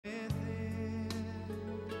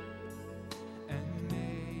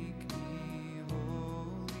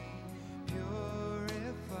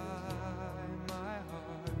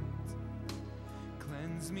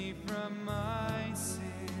cleanse me from my sin.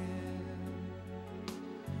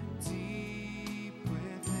 Deep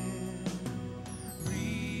within,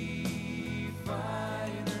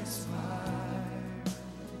 refiner's fire.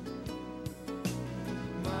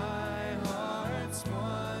 My heart's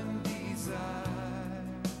one desire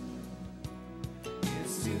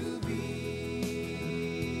is to be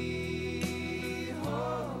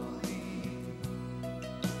holy,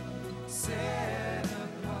 set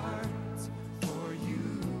apart for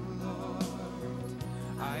you, Lord.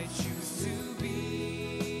 I choose to be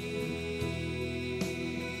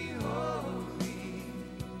holy,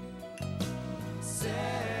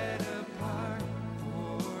 set apart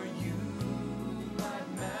for you, my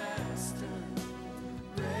Master,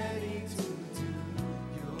 ready to do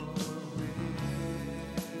your will.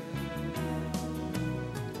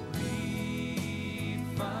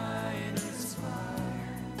 Refiner's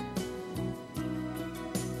fire,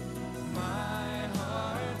 my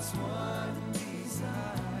heart's one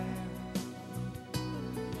desire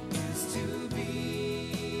is to be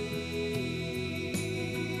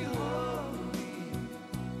holy,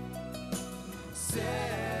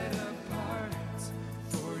 set apart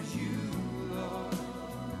for you, Lord.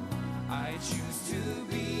 I choose to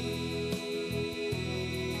be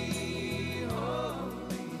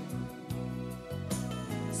holy,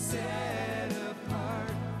 set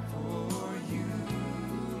apart for you,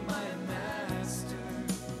 my Master,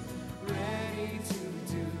 ready to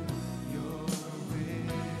do your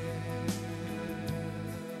will.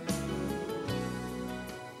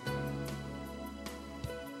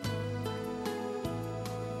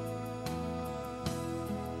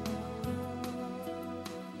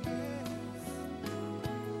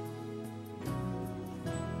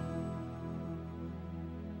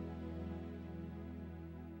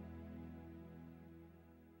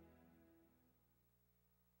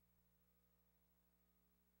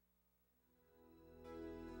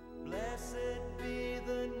 Blessed be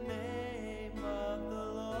the name of the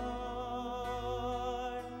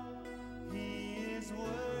Lord. He is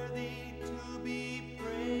worthy to be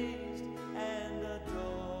praised and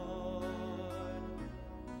adored.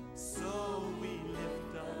 So we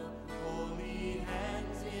lift up holy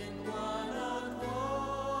hands in one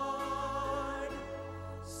accord,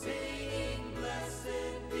 singing,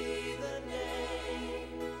 blessed be the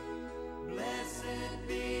name, blessed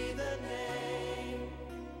be the name.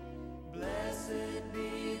 Blessed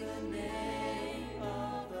be the name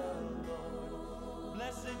of the Lord.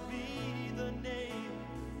 Blessed be the name.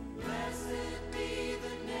 Blessed be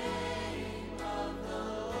the name of the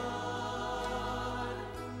Lord.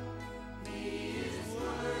 He is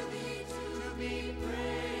worthy to be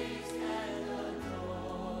praised and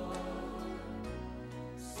adored.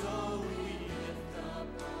 So we lift up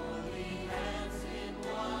holy hands in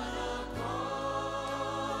one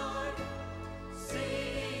accord,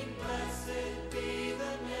 singing, blessed be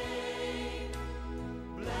the name,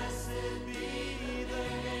 blessed be the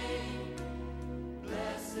name,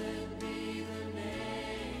 blessed be the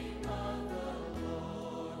name of the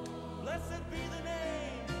Lord. Blessed be the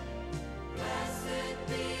name, blessed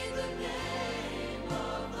be the name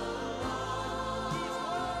of the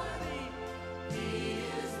Lord. He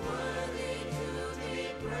is worthy to be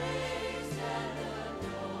praised and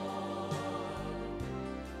adored.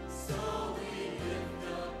 So we lift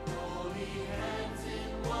up holy hands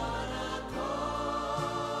in one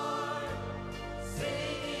accord,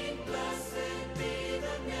 singing, blessed be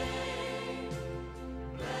the name,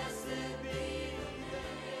 blessed be the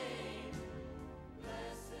name,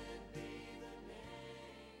 blessed be the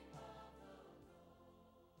name of the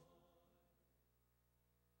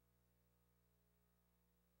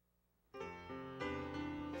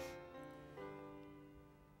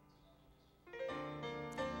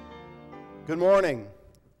Good morning.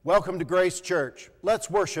 Welcome to Grace Church. Let's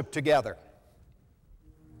worship together.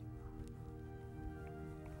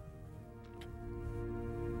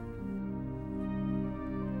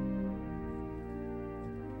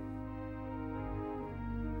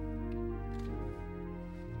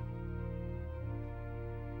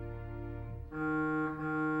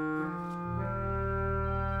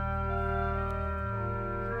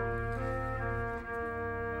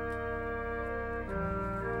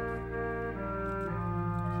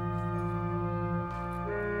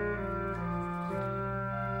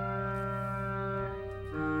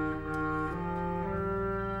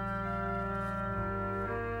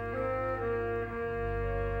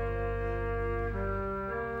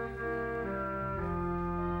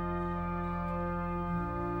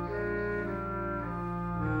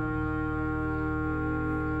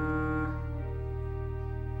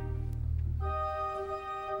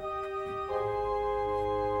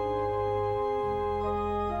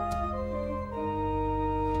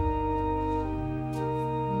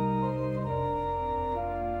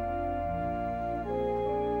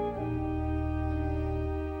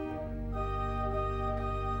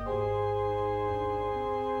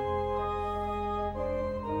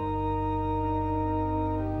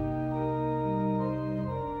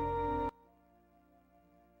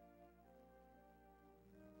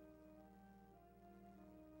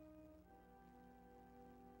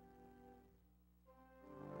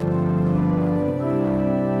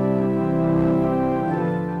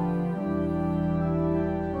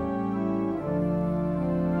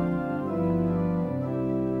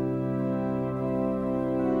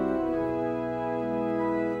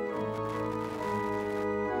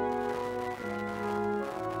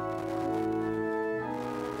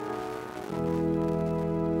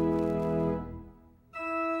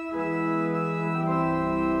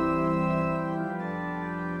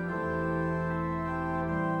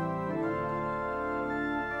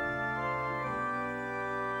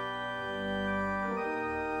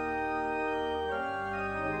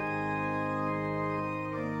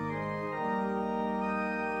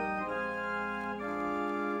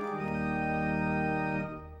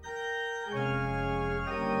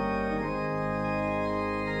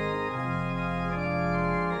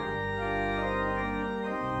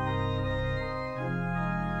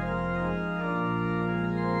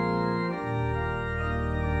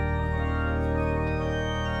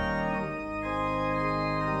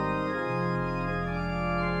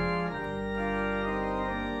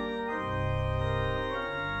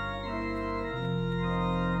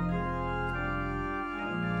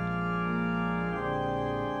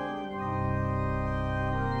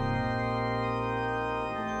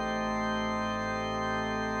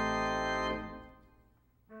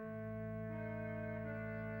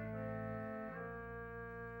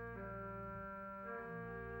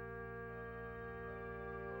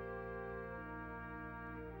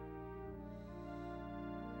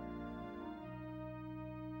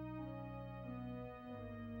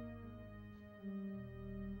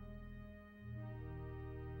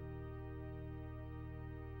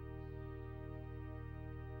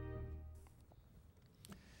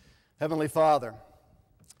 Heavenly Father,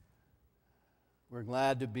 we're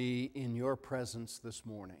glad to be in your presence this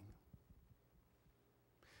morning.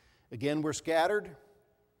 Again, we're scattered,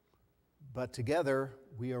 but together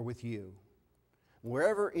we are with you.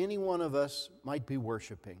 Wherever any one of us might be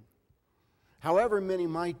worshiping, however many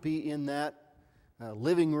might be in that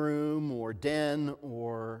living room or den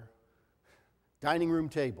or dining room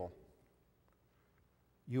table,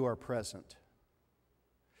 you are present.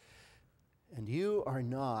 And you are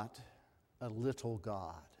not a little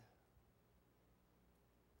God.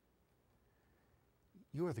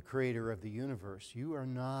 You are the creator of the universe. You are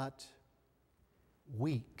not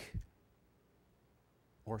weak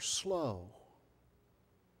or slow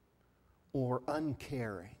or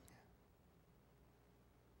uncaring.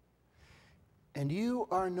 And you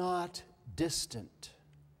are not distant.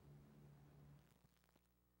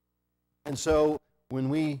 And so when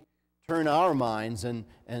we turn our minds and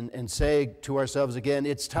say to ourselves again,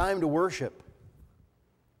 it's time to worship,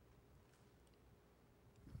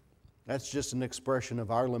 that's just an expression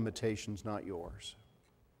of our limitations, not yours.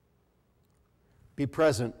 Be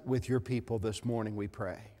present with your people this morning, we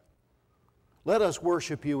pray. Let us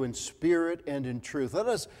worship you in spirit and in truth. Let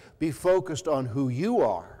us be focused on who you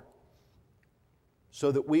are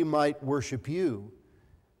so that we might worship you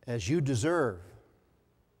as you deserve.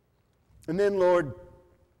 And then, Lord,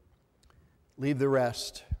 leave the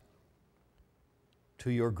rest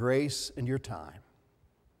to your grace and your time.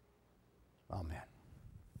 Amen.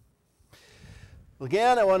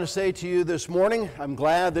 Again, I want to say to you this morning, I'm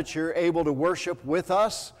glad that you're able to worship with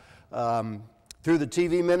us through the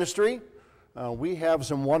TV ministry. We have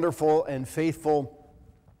some wonderful and faithful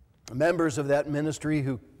members of that ministry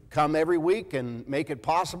who come every week and make it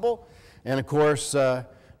possible. And of course,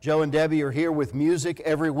 Joe and Debbie are here with music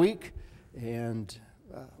every week. And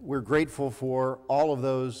we're grateful for all of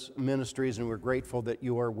those ministries, and we're grateful that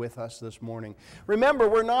you are with us this morning. Remember,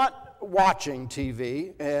 we're not watching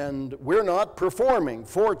TV, and we're not performing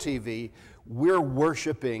for TV. We're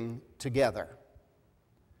worshiping together.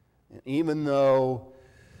 And even though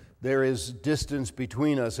there is distance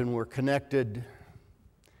between us and we're connected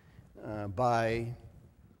by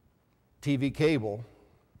TV cable,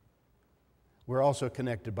 we're also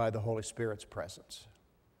connected by the Holy Spirit's presence.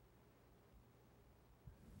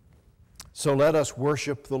 So let us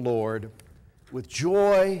worship the Lord with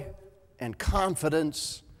joy and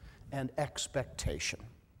confidence and expectation.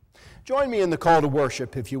 Join me in the call to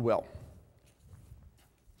worship, if you will.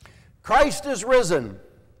 Christ is risen.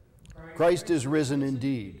 Christ is risen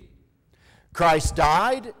indeed. Christ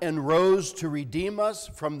died and rose to redeem us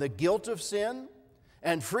from the guilt of sin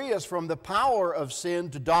and free us from the power of sin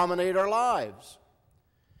to dominate our lives.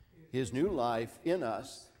 His new life in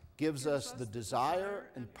us gives us the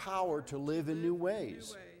desire and power to live in new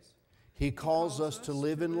ways. He calls us to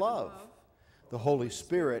live in love. The Holy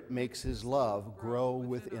Spirit makes His love grow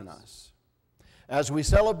within us. As we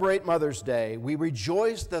celebrate Mother's Day, we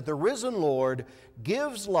rejoice that the risen Lord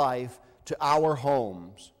gives life to our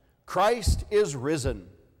homes. Christ is risen.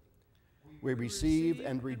 We receive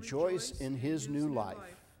and rejoice in His new life.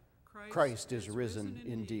 Christ is risen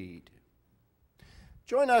indeed.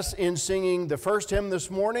 Join us in singing the first hymn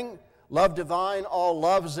this morning, Love Divine, All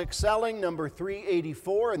Loves Excelling, number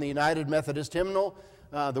 384 in the United Methodist Hymnal.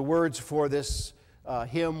 The words for this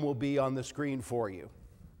hymn will be on the screen for you.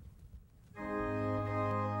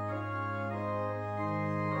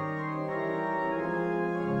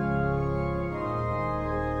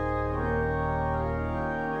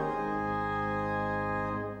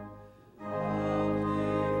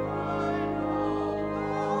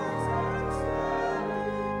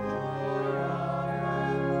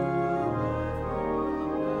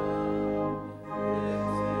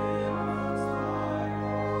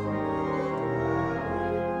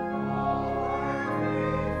 All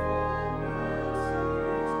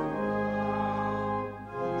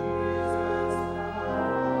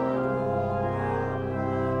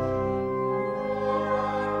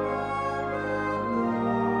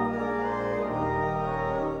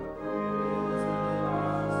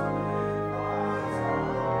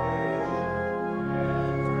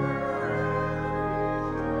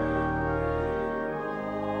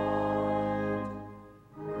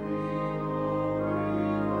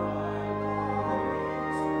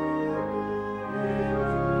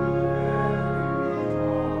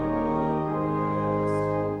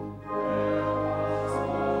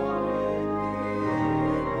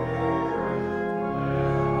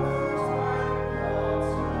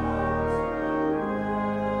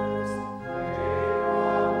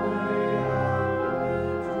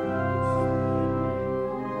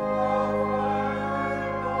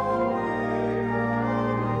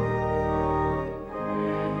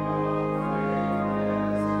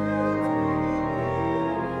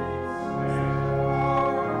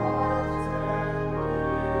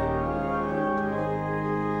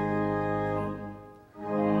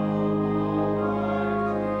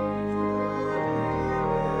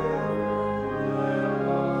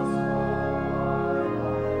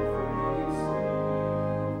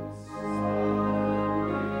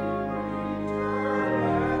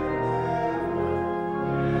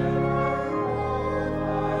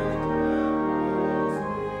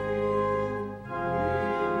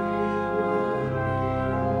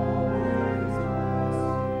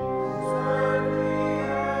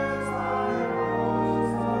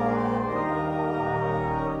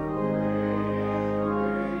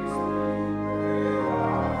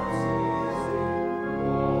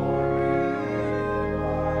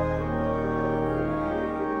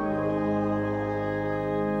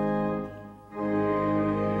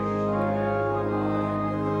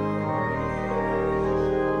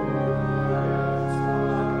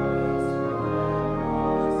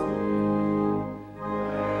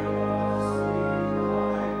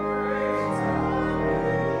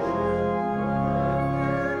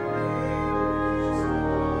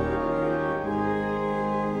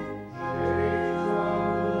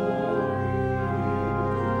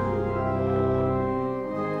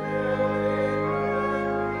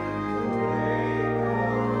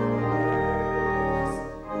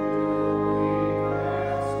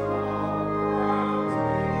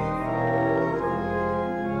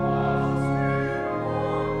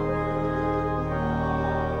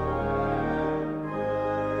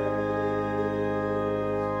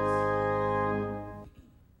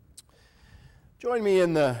Join me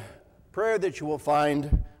in the prayer that you will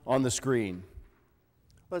find on the screen.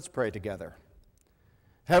 Let's pray together.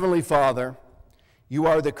 Heavenly Father, you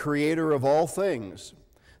are the creator of all things,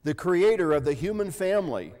 the creator of the human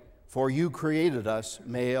family, for you created us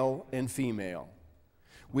male and female.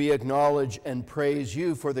 We acknowledge and praise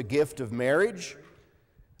you for the gift of marriage,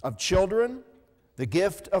 of children, the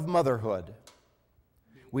gift of motherhood.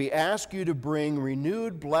 We ask you to bring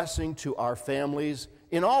renewed blessing to our families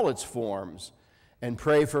in all its forms, and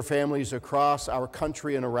pray for families across our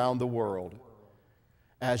country and around the world.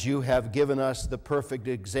 As you have given us the perfect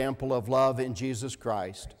example of love in Jesus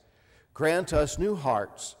Christ, grant us new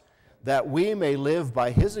hearts that we may live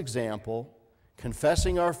by his example,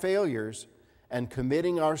 confessing our failures and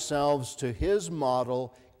committing ourselves to his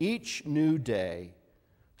model each new day,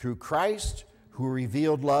 through Christ who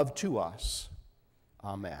revealed love to us.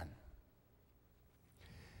 Amen.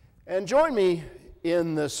 And join me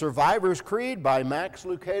in the Survivor's Creed by Max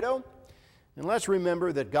Lucado, and let's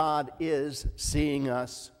remember that God is seeing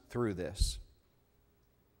us through this.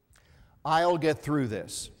 I'll get through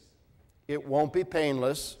this. It won't be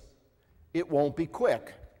painless. It won't be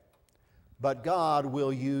quick. But God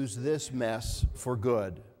will use this mess for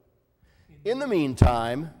good. In the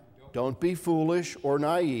meantime, don't be foolish or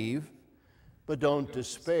naive, but don't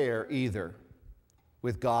despair either.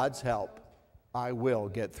 With God's help, I will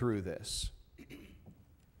get through this.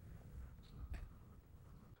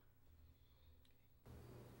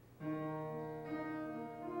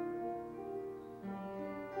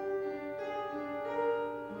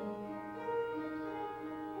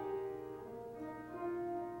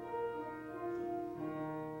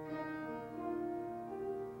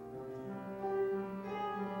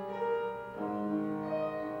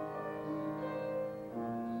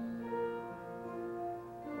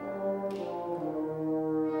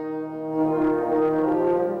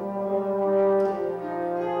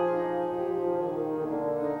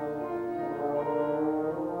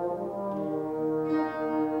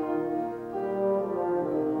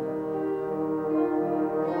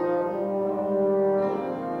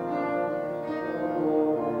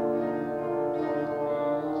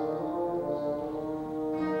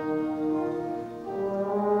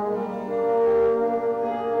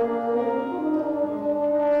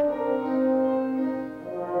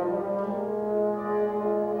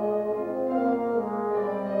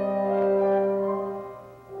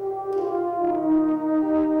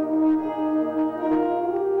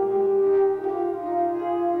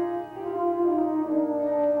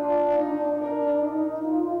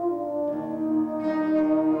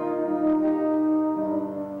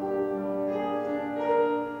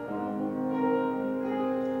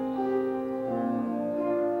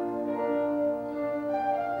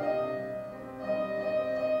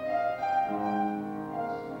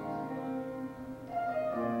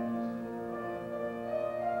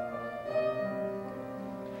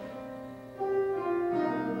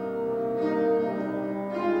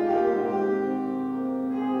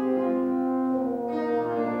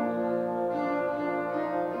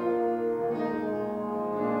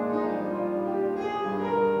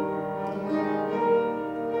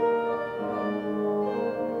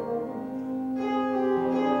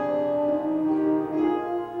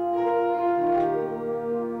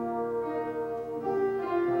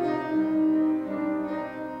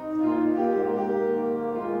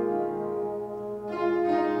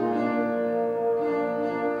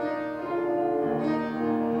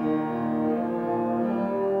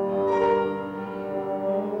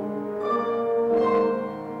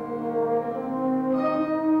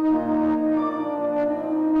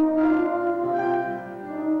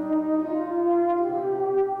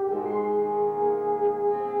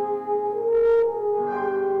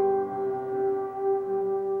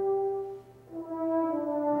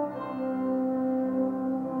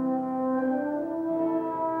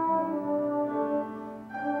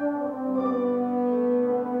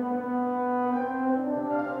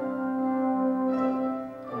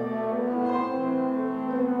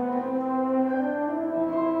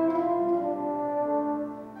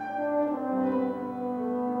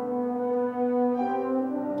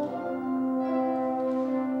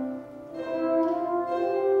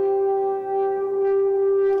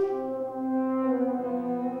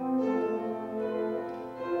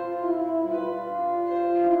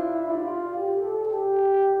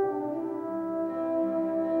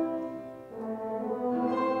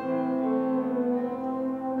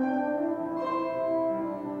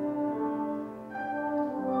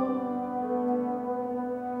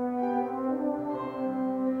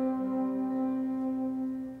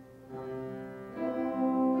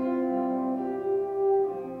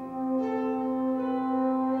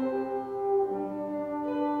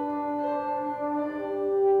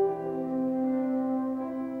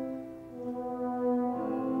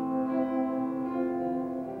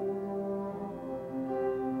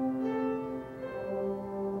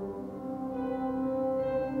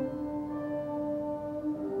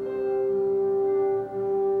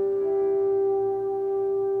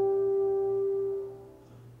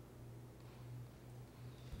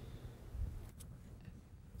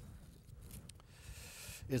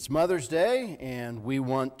 It's Mother's Day, and we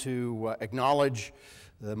want to acknowledge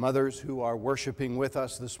the mothers who are worshiping with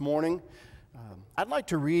us this morning. I'd like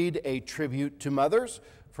to read a tribute to mothers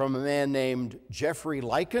from a man named Jeffrey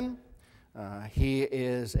Lycan. He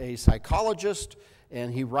is a psychologist,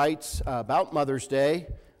 and he writes about Mother's Day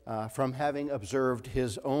from having observed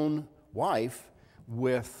his own wife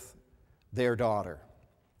with their daughter.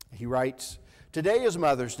 He writes, "Today is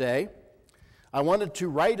Mother's Day. I wanted to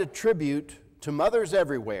write a tribute to mothers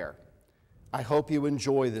everywhere. I hope you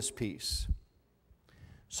enjoy this piece.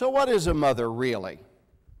 So what is a mother really?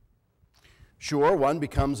 Sure, one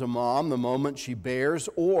becomes a mom the moment she bears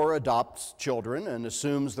or adopts children and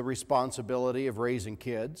assumes the responsibility of raising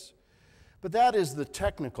kids. But that is the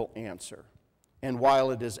technical answer. And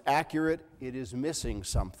while it is accurate, it is missing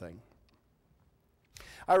something.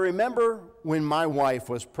 I remember when my wife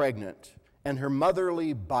was pregnant and her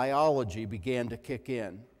motherly biology began to kick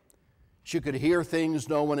in. She could hear things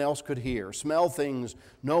no one else could hear, smell things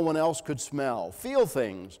no one else could smell, feel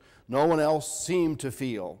things no one else seemed to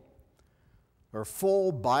feel. Her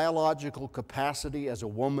full biological capacity as a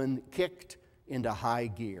woman kicked into high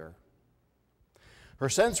gear. Her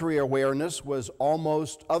sensory awareness was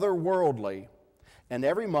almost otherworldly, and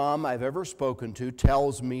every mom I've ever spoken to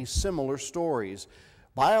tells me similar stories.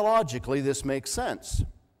 Biologically, this makes sense.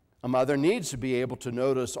 A mother needs to be able to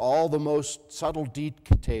notice all the most subtle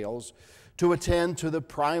details to attend to the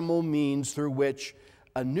primal means through which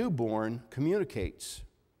a newborn communicates.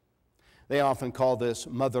 They often call this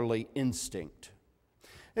motherly instinct.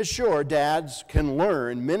 And sure, dads can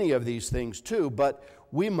learn many of these things too, but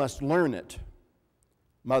we must learn it.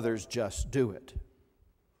 Mothers just do it.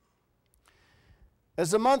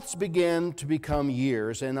 As the months began to become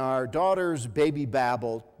years and our daughter's baby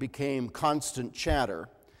babble became constant chatter,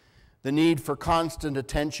 the need for constant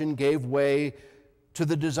attention gave way to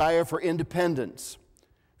the desire for independence,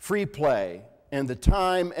 free play, and the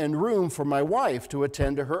time and room for my wife to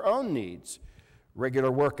attend to her own needs, regular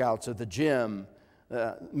workouts at the gym,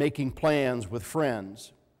 making plans with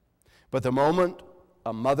friends. But the moment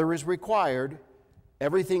a mother is required,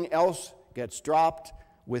 everything else gets dropped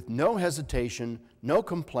with no hesitation, no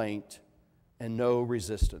complaint, and no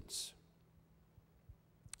resistance.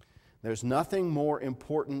 There's nothing more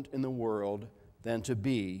important in the world than to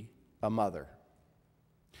be a mother.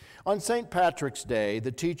 On St. Patrick's Day,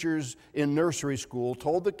 the teachers in nursery school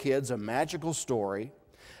told the kids a magical story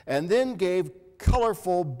and then gave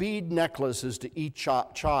colorful bead necklaces to each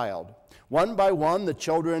child. One by one, the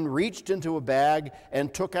children reached into a bag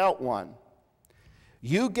and took out one.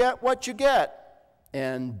 You get what you get,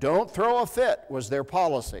 and don't throw a fit was their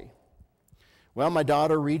policy. Well, my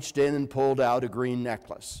daughter reached in and pulled out a green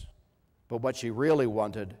necklace. But what she really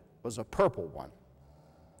wanted was a purple one.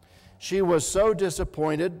 She was so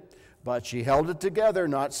disappointed, but she held it together,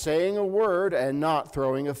 not saying a word and not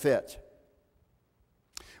throwing a fit.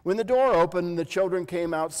 When the door opened and the children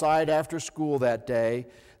came outside after school that day,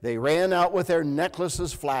 they ran out with their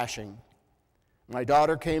necklaces flashing. My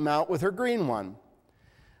daughter came out with her green one.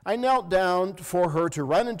 I knelt down for her to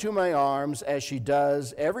run into my arms as she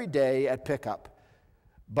does every day at pickup,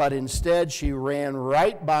 but instead she ran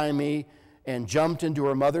right by me and jumped into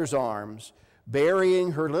her mother's arms,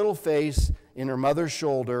 burying her little face in her mother's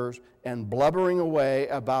shoulders and blubbering away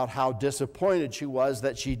about how disappointed she was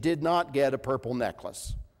that she did not get a purple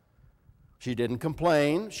necklace. She didn't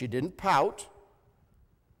complain, she didn't pout.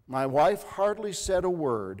 My wife hardly said a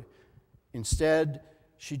word. Instead,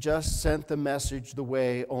 she just sent the message the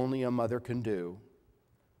way only a mother can do,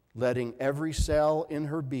 letting every cell in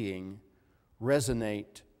her being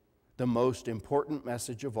resonate the most important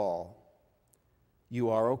message of all. You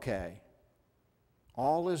are okay.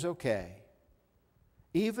 All is okay.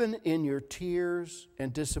 Even in your tears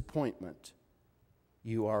and disappointment,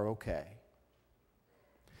 you are okay.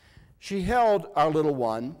 She held our little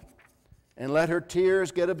one and let her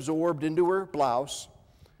tears get absorbed into her blouse,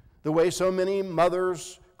 the way so many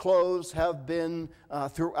mothers' clothes have been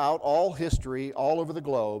throughout all history, all over the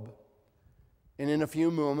globe. And in a few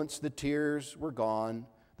moments, the tears were gone,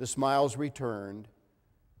 the smiles returned,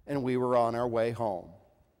 and we were on our way home.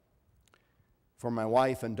 For my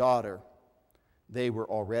wife and daughter, they were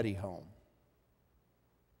already home.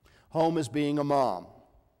 Home is being a mom.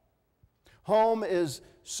 Home is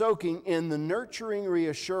soaking in the nurturing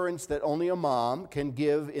reassurance that only a mom can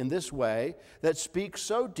give in this way, that speaks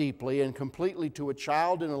so deeply and completely to a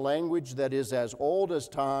child in a language that is as old as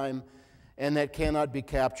time and that cannot be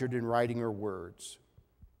captured in writing or words.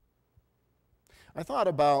 I thought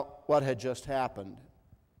about what had just happened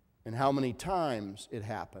and how many times it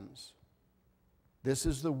happens. This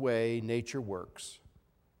is the way nature works.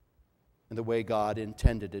 and the way God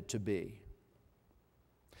intended it to be.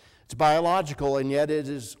 It's biological, and yet it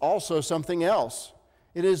is also something else.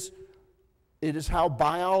 It is how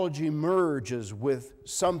biology merges with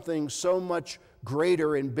something so much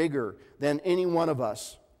greater and bigger than any one of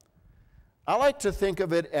us. I like to think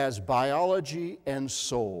of it as biology and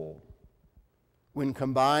soul. When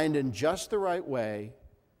combined in just the right way,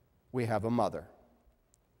 we have a mother.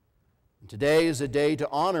 And today is a day to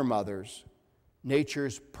honor mothers,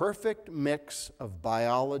 nature's perfect mix of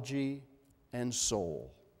biology and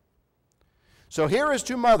soul. So here is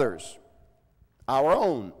to mothers, our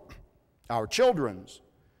own, our children's,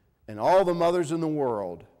 and all the mothers in the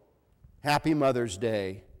world. Happy Mother's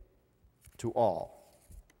Day to all.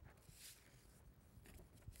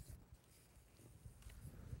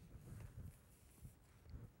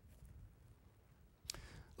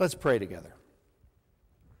 Let's pray together.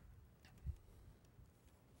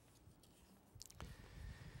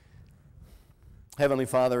 Heavenly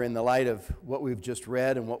Father, in the light of what we've just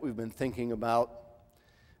read and what we've been thinking about,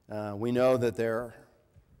 we know that there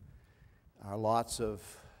are lots of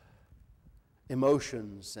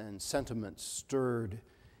emotions and sentiments stirred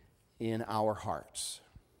in our hearts.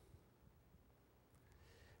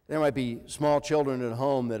 There might be small children at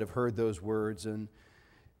home that have heard those words and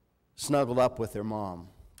snuggled up with their mom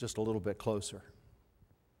just a little bit closer.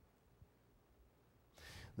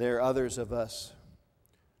 There are others of us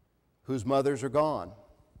whose mothers are gone,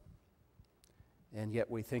 and yet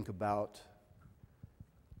we think about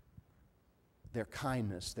their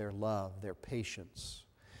kindness, their love, their patience,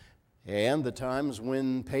 and the times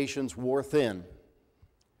when patience wore thin,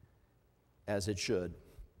 as it should.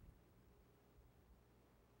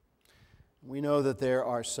 We know that there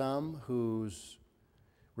are some whose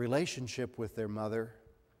relationship with their mother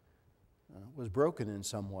was broken in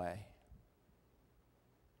some way.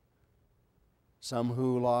 Some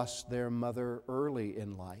who lost their mother early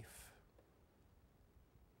in life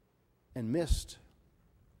and missed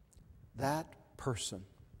that person.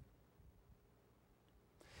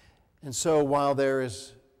 And so while there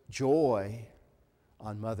is joy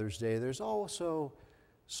on Mother's Day, there's also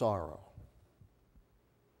sorrow.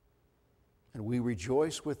 And we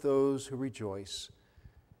rejoice with those who rejoice,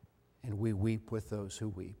 and we weep with those who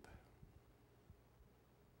weep.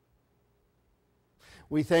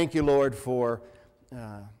 We thank you, Lord, for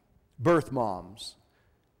birth moms,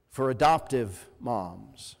 for adoptive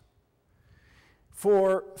moms,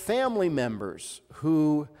 for family members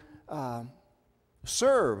who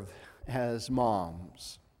serve as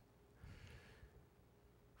moms,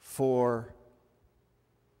 for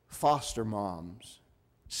foster moms,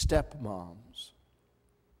 stepmoms.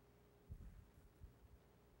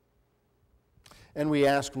 And we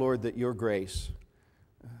ask, Lord, that your grace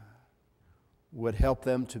would help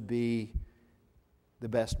them to be the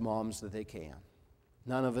best moms that they can.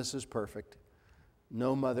 None of us is perfect.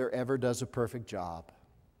 No mother ever does a perfect job.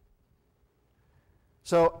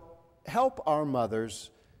 So help our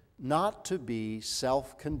mothers not to be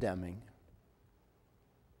self-condemning,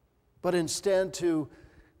 but instead to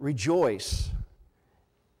rejoice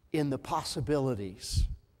in the possibilities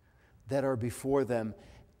that are before them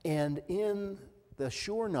and in the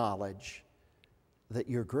sure knowledge that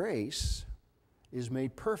your grace is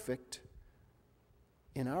made perfect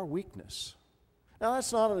in our weakness. Now,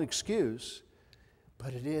 that's not an excuse,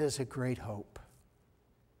 but it is a great hope.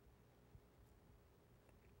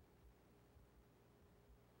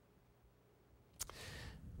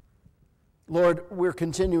 Lord, we're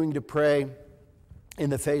continuing to pray in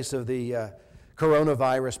the face of the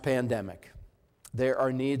coronavirus pandemic. There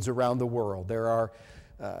are needs around the world. There are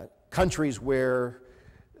countries where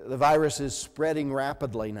the virus is spreading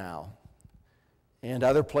rapidly now, and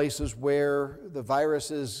other places where the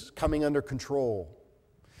virus is coming under control.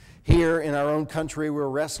 Here in our own country, we're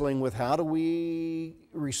wrestling with how do we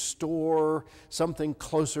restore something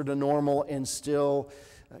closer to normal and still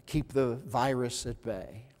keep the virus at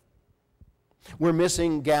bay. We're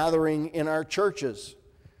missing gathering in our churches,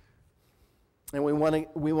 and we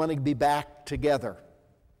want to be back together.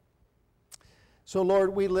 So,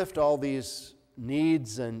 Lord, we lift all these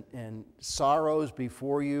needs and sorrows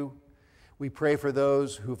before you. We pray for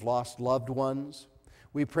those who've lost loved ones.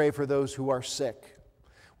 We pray for those who are sick.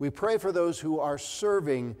 We pray for those who are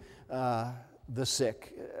serving the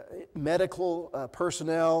sick, medical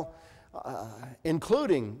personnel,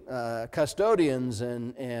 including custodians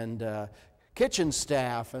and kitchen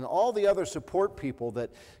staff and all the other support people that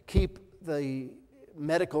keep the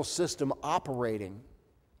medical system operating,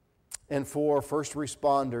 and for first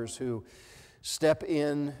responders who step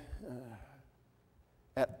in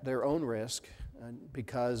at their own risk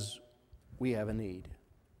because we have a need.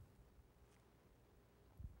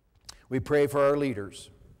 We pray for our leaders.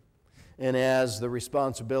 And as the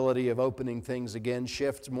responsibility of opening things again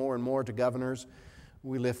shifts more and more to governors,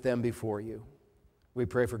 we lift them before you. We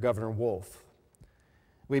pray for Governor Wolf.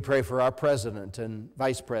 We pray for our president and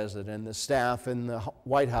vice president and the staff in the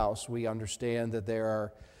White House. We understand that there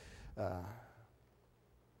are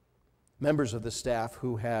members of the staff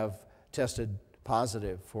who have tested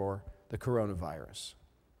positive for the coronavirus.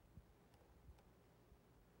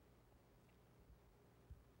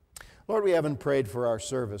 Lord, we haven't prayed for our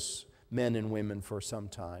service men and women for some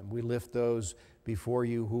time. We lift those before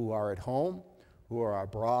you who are at home, who are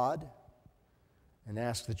abroad, and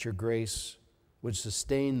ask that your grace would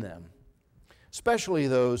sustain them, especially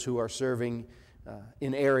those who are serving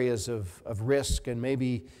in areas of risk and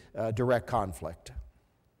maybe direct conflict.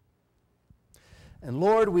 And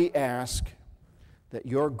Lord, we ask that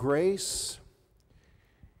your grace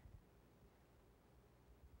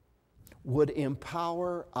would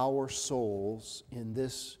empower our souls in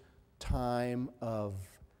this time of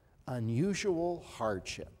unusual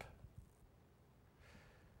hardship.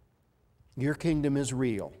 Your kingdom is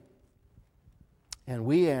real, and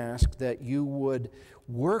we ask that you would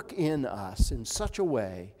work in us in such a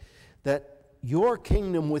way that your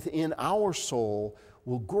kingdom within our soul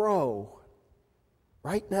will grow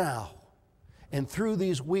right now and through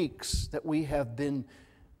these weeks that we have been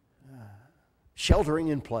sheltering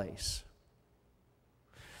in place.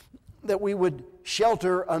 That we would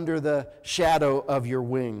shelter under the shadow of your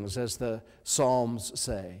wings, as the Psalms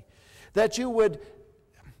say. That you would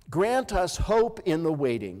grant us hope in the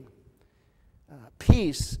waiting,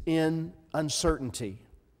 peace in uncertainty,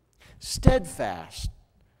 steadfastness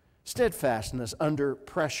under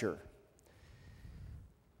pressure,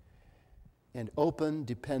 and open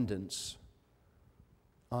dependence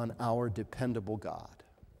on our dependable God.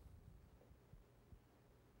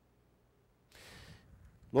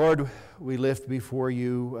 Lord, we lift before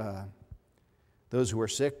you those who are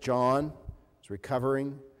sick. John is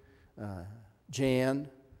recovering. Jan,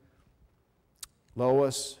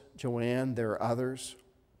 Lois, Joanne, there are others.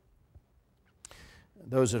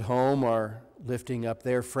 Those at home are lifting up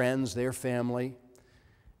their friends, their family.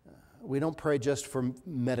 We don't pray just for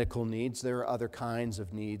medical needs. There are other kinds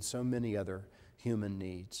of needs, so many other human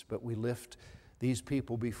needs. But we lift these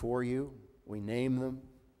people before you. We name them.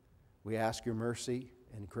 We ask your mercy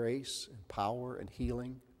and grace and power and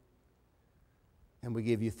healing. And we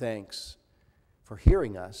give you thanks for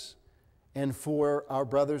hearing us and for our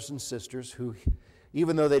brothers and sisters who,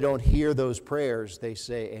 even though they don't hear those prayers, they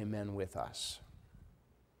say amen with us.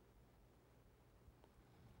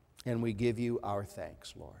 And we give you our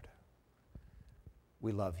thanks, Lord.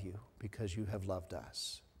 We love you because you have loved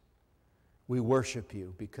us. We worship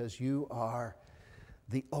you because you are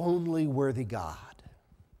the only worthy God.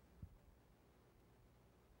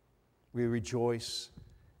 We rejoice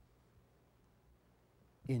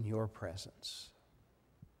in your presence.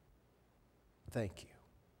 Thank you.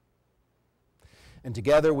 And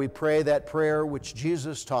together we pray that prayer which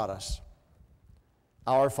Jesus taught us.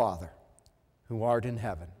 Our Father, who art in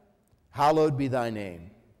heaven, hallowed be thy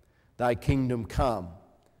name. Thy kingdom come.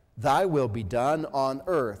 Thy will be done on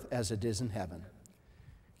earth as it is in heaven.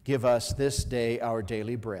 Give us this day our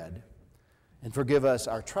daily bread, and forgive us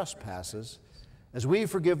our trespasses, as we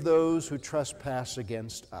forgive those who trespass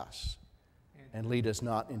against us. And lead us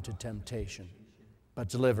not into temptation, but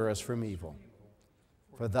deliver us from evil.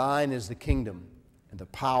 For thine is the kingdom, and the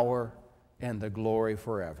power, and the glory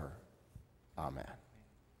forever. Amen.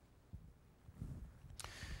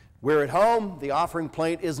 We're at home. The offering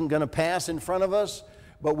plate isn't going to pass in front of us,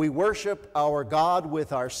 but we worship our God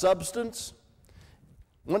with our substance.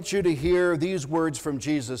 I want you to hear these words from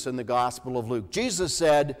Jesus in the Gospel of Luke. Jesus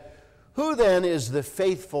said, "Who then is the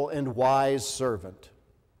faithful and wise servant?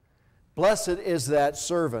 Blessed is that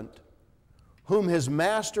servant whom his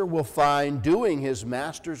master will find doing his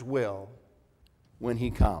master's will when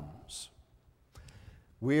he comes."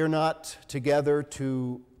 We are not together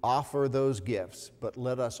to offer those gifts, but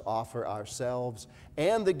let us offer ourselves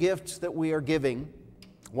and the gifts that we are giving,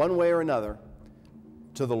 one way or another,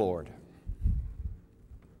 to the Lord.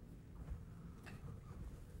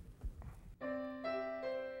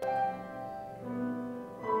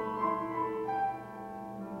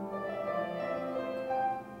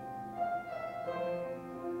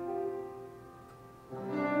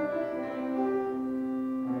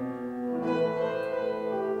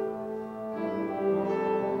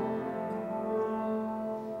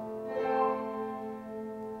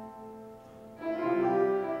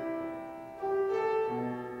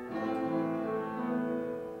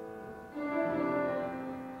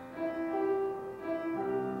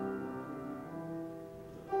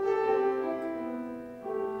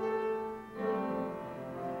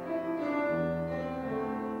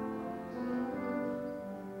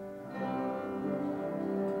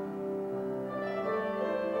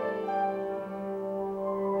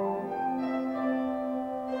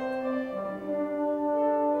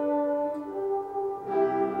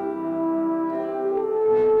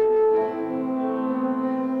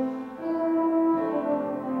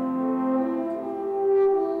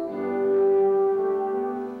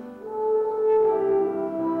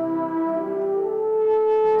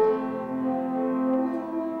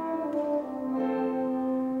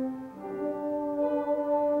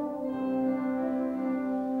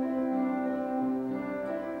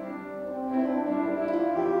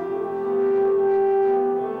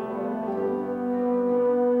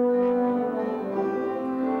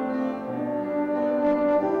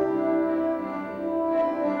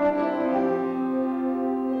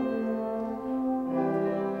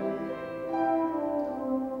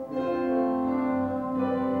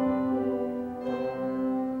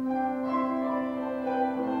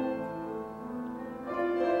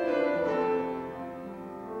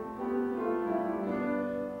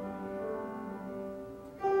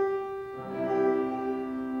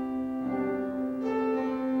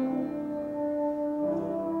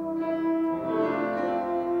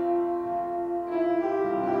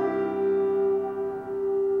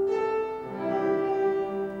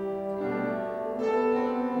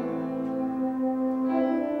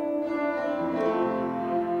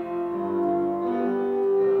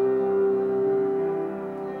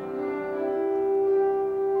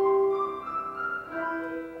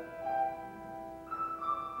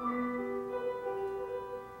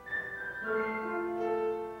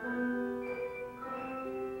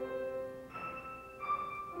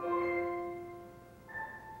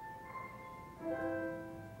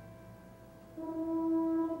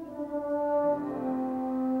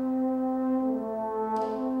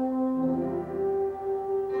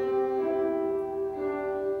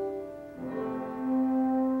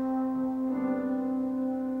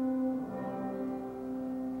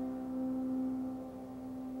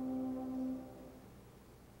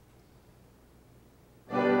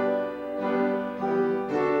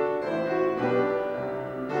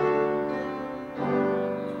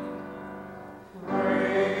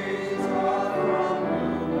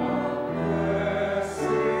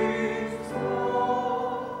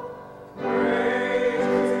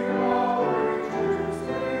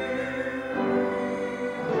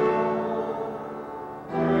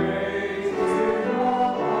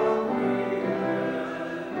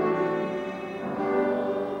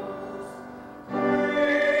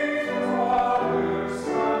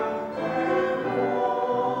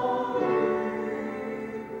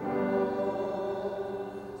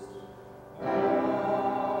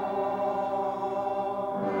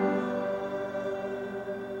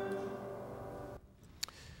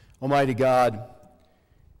 Almighty God,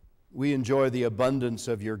 we enjoy the abundance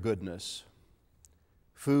of your goodness,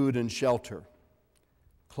 food and shelter,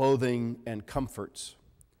 clothing and comforts,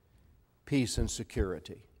 peace and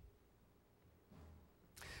security.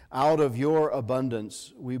 Out of your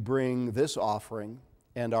abundance, we bring this offering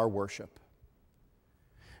and our worship.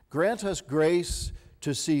 Grant us grace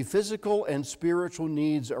to see physical and spiritual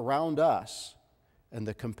needs around us and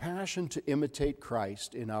the compassion to imitate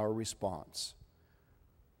Christ in our response.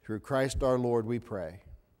 Through Christ our Lord we pray.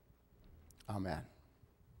 Amen.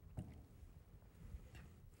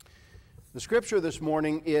 The scripture this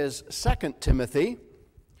morning is 2 Timothy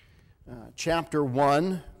chapter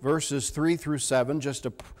 1, verses 3 through 7, just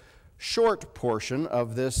a short portion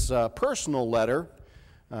of this personal letter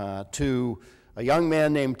to a young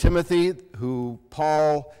man named Timothy, who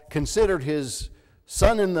Paul considered his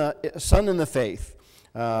son in the faith.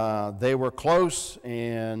 They were close,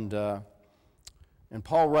 and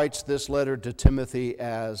Paul writes this letter to Timothy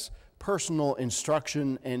as personal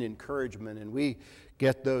instruction and encouragement, and we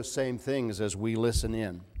get those same things as we listen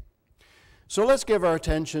in. So let's give our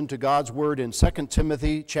attention to God's word in 2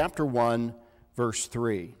 Timothy chapter 1, verse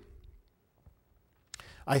 3.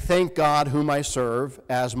 I thank God whom I serve,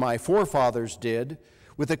 as my forefathers did,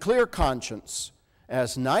 with a clear conscience,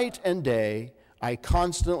 as night and day I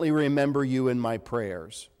constantly remember you in my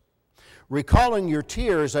prayers. Recalling your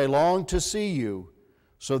tears, I long to see you,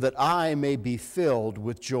 so that I may be filled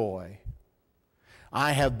with joy.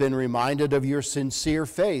 I have been reminded of your sincere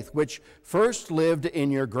faith, which first lived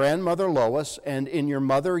in your grandmother Lois and in your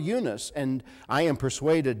mother Eunice, and I am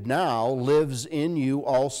persuaded now lives in you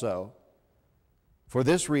also. For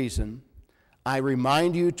this reason, I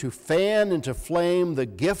remind you to fan into flame the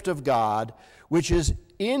gift of God, which is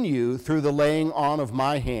in you through the laying on of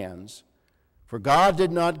my hands. For God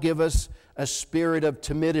did not give us a spirit of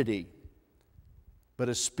timidity, but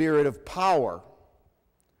a spirit of power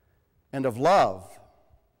and of love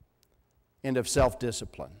and of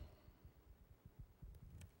self-discipline.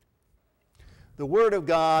 The word of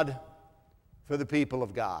God for the people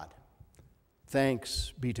of God.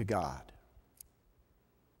 Thanks be to God.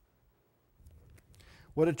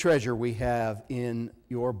 What a treasure we have in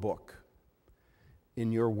your book,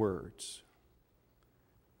 in your words.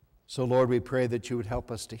 So, Lord, we pray that you would help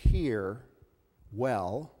us to hear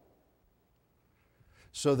well,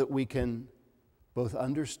 so that we can both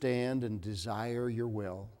understand and desire your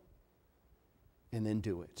will and then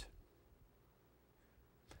do it.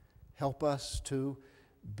 Help us to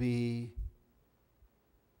be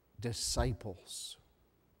disciples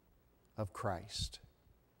of Christ,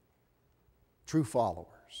 true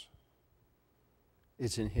followers.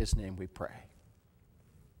 It's in his name we pray.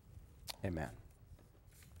 Amen.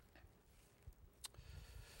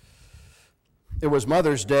 It was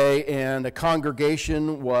Mother's Day, and a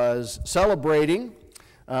congregation was celebrating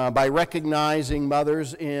by recognizing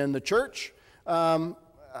mothers in the church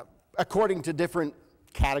according to different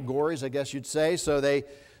categories, I guess you'd say. So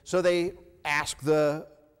they asked the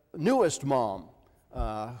newest mom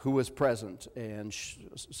who was present, and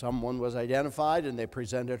someone was identified, and they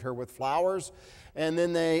presented her with flowers. And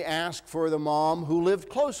then they asked for the mom who lived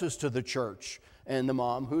closest to the church and the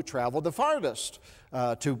mom who traveled the farthest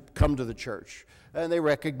to come to the church. And they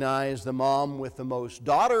recognized the mom with the most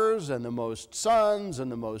daughters and the most sons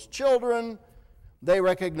and the most children. They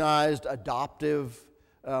recognized adoptive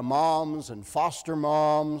moms and foster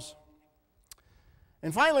moms.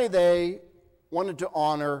 And finally, they wanted to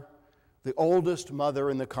honor the oldest mother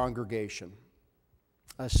in the congregation.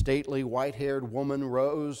 A stately white-haired woman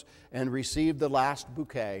rose and received the last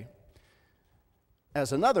bouquet,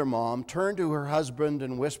 as another mom turned to her husband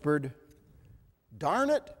and whispered, "Darn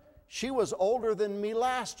it, she was older than me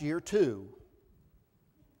last year, too."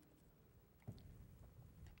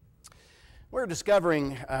 We're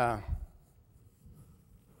discovering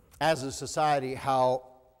as a society how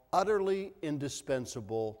utterly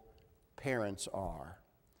indispensable parents are,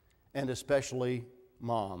 and especially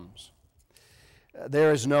moms.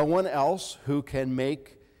 There is no one else who can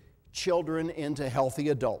make children into healthy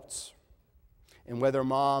adults. And whether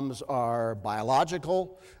moms are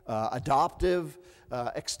biological, adoptive,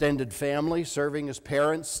 extended family, serving as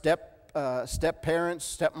parents,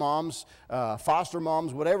 step-parents, stepmoms, foster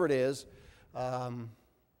moms, whatever it is,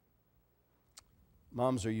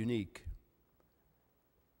 moms are unique.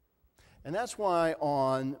 And that's why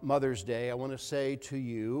on Mother's Day, I want to say to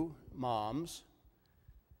you, moms,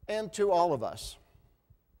 and to all of us,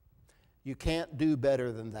 you can't do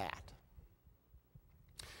better than that.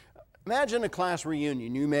 Imagine a class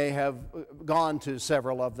reunion. You may have gone to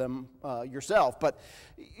several of them yourself, but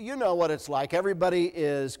you know what it's like. Everybody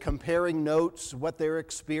is comparing notes, what their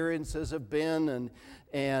experiences have been,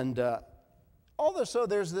 and also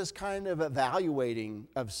there's this kind of evaluating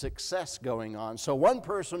of success going on. So one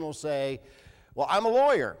person will say, well, I'm a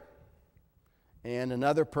lawyer. And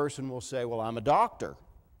another person will say, well, I'm a doctor.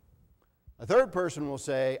 A third person will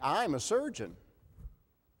say, I'm a surgeon.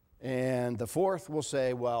 And the fourth will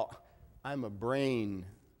say, well, I'm a brain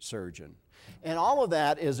surgeon. And all of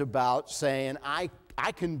that is about saying, I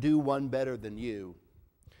can do one better than you.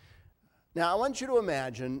 Now, I want you to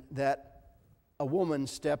imagine that a woman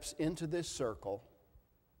steps into this circle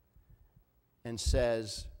and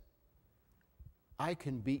says, I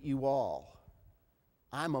can beat you all.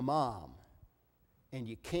 I'm a mom, and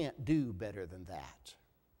you can't do better than that.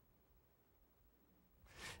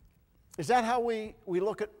 Is that how we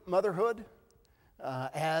look at motherhood?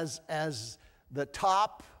 As the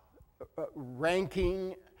top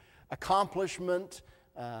ranking accomplishment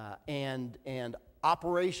and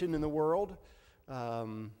operation in the world?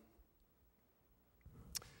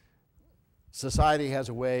 Society has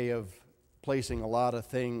a way of placing a lot of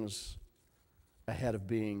things ahead of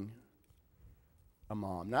being a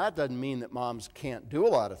mom. Now, that doesn't mean that moms can't do a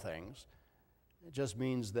lot of things. It just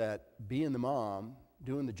means that being the mom,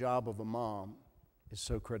 doing the job of a mom, is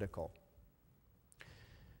so critical.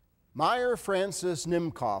 Meyer Francis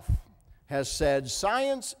Nimkoff has said,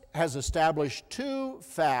 science has established two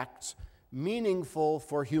facts meaningful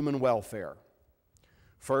for human welfare.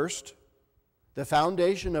 First, the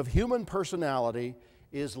foundation of human personality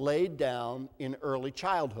is laid down in early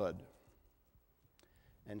childhood.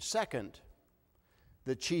 And second,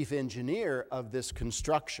 the chief engineer of this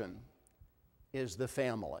construction is the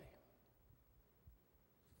family.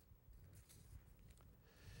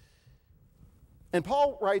 And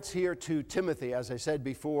Paul writes here to Timothy, as I said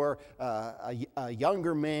before, a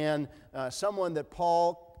younger man, someone that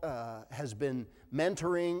Paul has been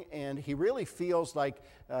mentoring, and he really feels like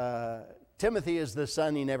Timothy is the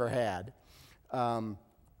son he never had.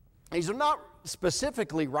 He's not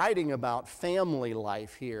specifically writing about family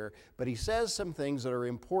life here, but he says some things that are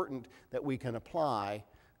important that we can apply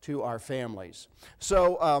to our families.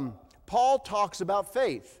 So Paul talks about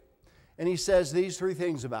faith, and he says these three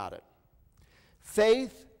things about it.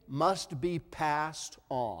 Faith must be passed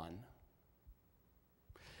on.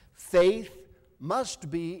 Faith must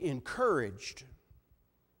be encouraged.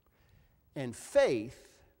 And faith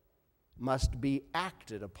must be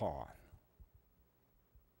acted upon.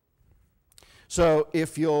 So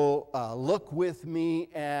if you'll look with me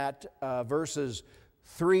at verses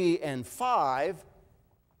 3 and 5,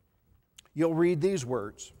 you'll read these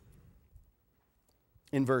words.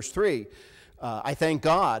 In verse 3, I thank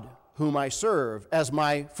God, whom I serve, as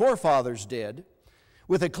my forefathers did,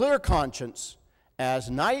 with a clear conscience, as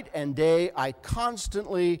night and day I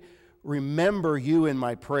constantly remember you in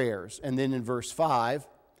my prayers. And then in verse 5,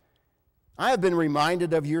 I have been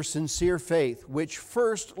reminded of your sincere faith, which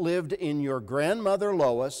first lived in your grandmother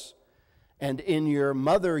Lois and in your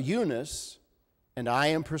mother Eunice, and I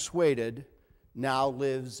am persuaded now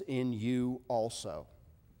lives in you also.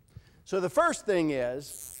 So the first thing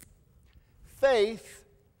is, faith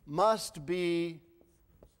must be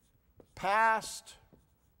passed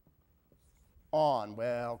on.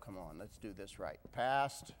 Well, come on, let's do this right.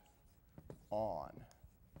 Passed on.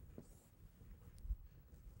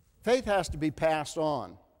 Faith has to be passed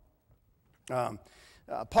on.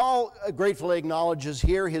 Paul gratefully acknowledges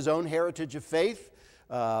here his own heritage of faith.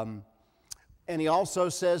 And he also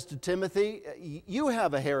says to Timothy, you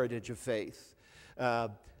have a heritage of faith.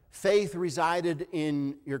 Faith resided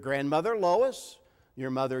in your grandmother Lois, your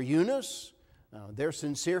mother Eunice. Their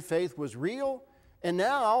sincere faith was real. And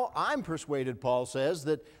now I'm persuaded, Paul says,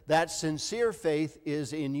 that that sincere faith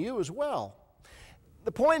is in you as well.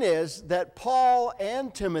 The point is that Paul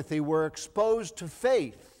and Timothy were exposed to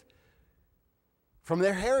faith from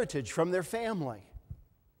their heritage, from their family.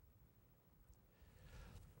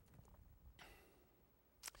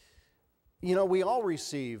 You know, we all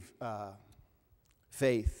receive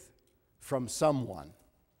faith from someone.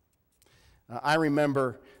 I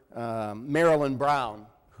remember Marilyn Brown,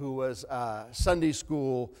 who was a Sunday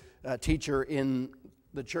school teacher in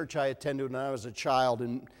the church I attended when I was a child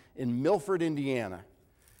in Milford, Indiana.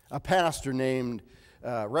 A pastor named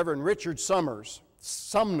Reverend Richard Sumners,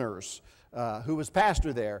 who was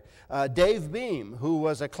pastor there. Dave Beam, who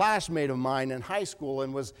was a classmate of mine in high school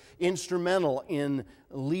and was instrumental in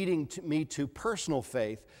leading me to personal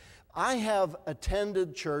faith. I have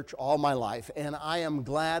attended church all my life, and I am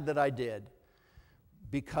glad that I did,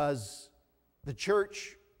 because the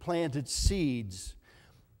church planted seeds.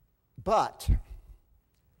 But,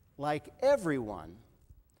 like everyone,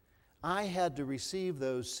 I had to receive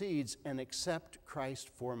those seeds and accept Christ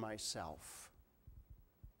for myself.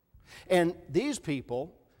 And these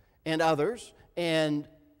people and others, and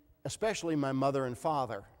especially my mother and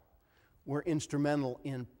father, were instrumental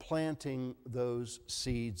in planting those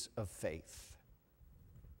seeds of faith.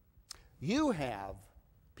 You have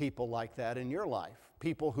people like that in your life,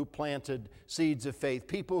 people who planted seeds of faith,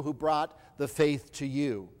 people who brought the faith to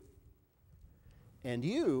you. And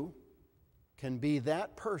you can be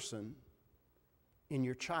that person in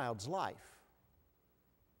your child's life,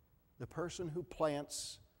 the person who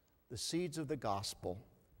plants the seeds of the gospel,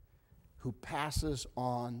 who passes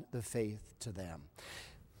on the faith to them.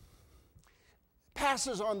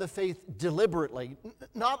 Passes on the faith deliberately,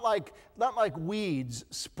 not like weeds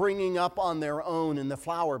springing up on their own in the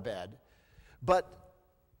flower bed, but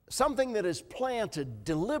something that is planted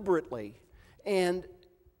deliberately and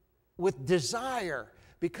with desire,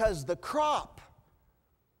 because the crop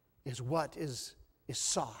is what is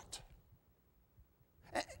sought.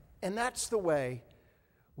 And that's the way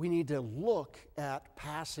we need to look at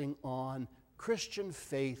passing on Christian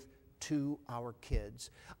faith to our kids.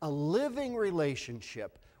 A living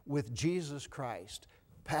relationship with Jesus Christ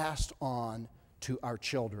passed on to our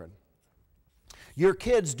children. Your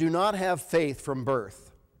kids do not have faith from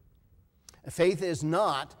birth. Faith is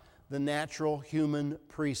not the natural human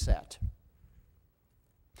preset.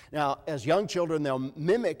 Now, as young children, they'll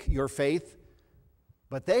mimic your faith,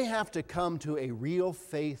 but they have to come to a real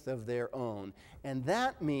faith of their own. And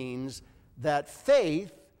that means that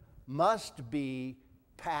faith must be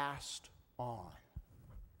passed on.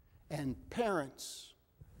 And parents,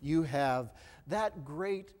 you have that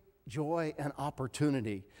great joy and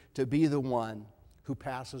opportunity to be the one who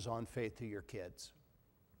passes on faith to your kids.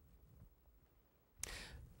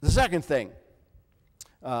 The second thing,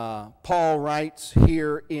 Paul writes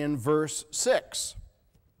here in verse 6.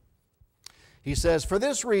 He says, "For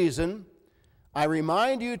this reason, I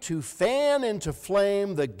remind you to fan into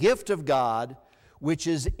flame the gift of God, which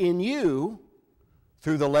is in you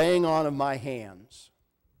through the laying on of my hands."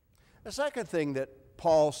 The second thing that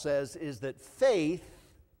Paul says is that faith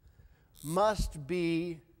must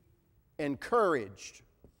be encouraged.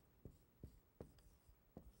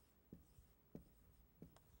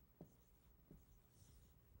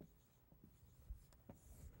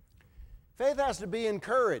 Faith has to be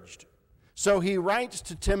encouraged. So he writes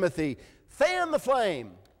to Timothy, fan the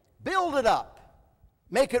flame, build it up,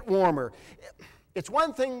 make it warmer. It's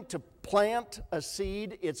one thing to plant a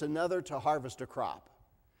seed, it's another to harvest a crop.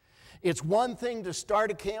 It's one thing to start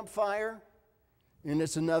a campfire, and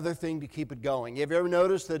it's another thing to keep it going. Have you ever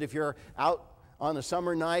noticed that if you're out on a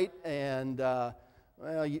summer night and,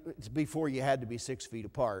 it's before you had to be 6 feet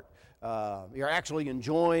apart, you're actually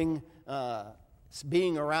enjoying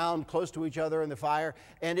being around close to each other in the fire,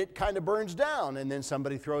 and it kind of burns down, and then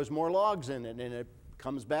somebody throws more logs in it, and it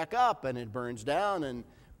comes back up, and it burns down. And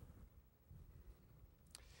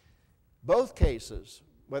both cases,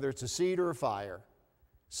 whether it's a seed or a fire,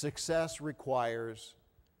 success requires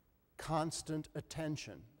constant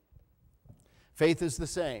attention. Faith is the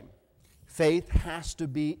same. Faith has to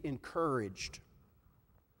be encouraged.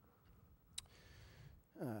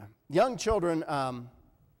 Young children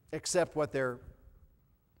accept what their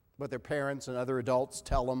parents and other adults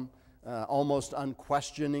tell them almost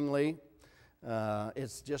unquestioningly.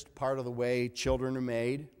 It's just part of the way children are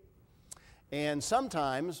made. And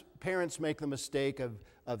sometimes parents make the mistake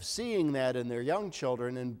of seeing that in their young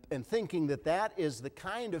children and thinking that that is the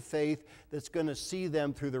kind of faith that's going to see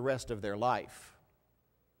them through the rest of their life.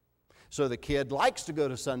 So the kid likes to go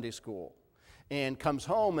to Sunday school and comes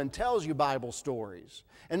home and tells you Bible stories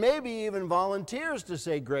and maybe even volunteers to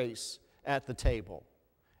say grace at the table.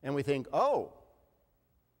 And we think, oh,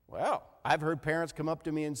 well, I've heard parents come up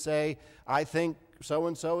to me and say, I think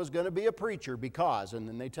so-and-so is going to be a preacher because, and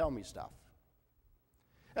then they tell me stuff.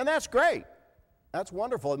 And that's great. That's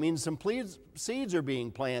wonderful. It means some seeds are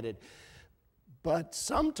being planted. But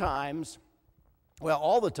sometimes, well,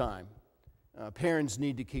 all the time, parents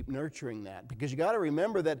need to keep nurturing that, because you got to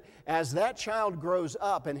remember that as that child grows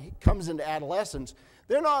up and he comes into adolescence,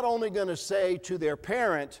 they're not only going to say to their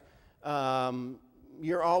parent,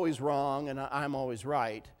 you're always wrong and I'm always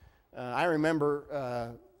right. I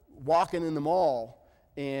remember walking in the mall,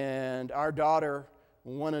 and our daughter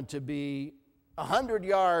wanted to be 100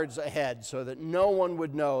 yards ahead so that no one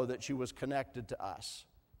would know that she was connected to us.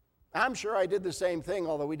 I'm sure I did the same thing,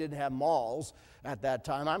 although we didn't have malls at that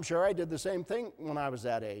time. I'm sure I did the same thing when I was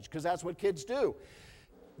that age, because that's what kids do.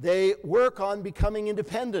 They work on becoming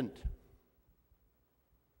independent.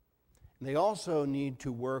 They also need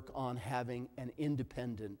to work on having an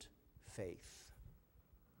independent faith.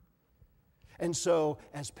 And so,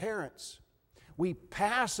 as parents, we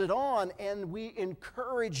pass it on and we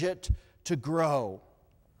encourage it to grow.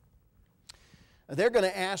 They're going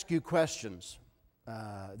to ask you questions.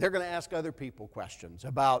 They're going to ask other people questions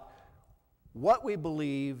about what we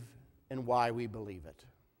believe and why we believe it.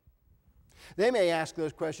 They may ask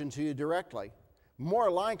those questions to you directly.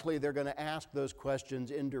 More likely, they're going to ask those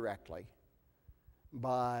questions indirectly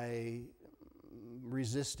by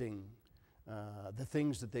resisting the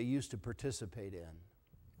things that they used to participate in.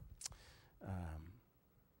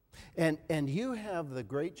 And you have the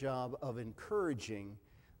great job of encouraging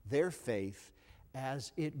their faith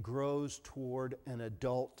as it grows toward an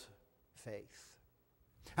adult faith.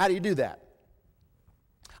 How do you do that?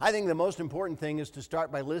 I think the most important thing is to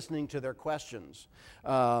start by listening to their questions.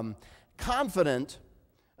 Confident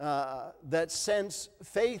that since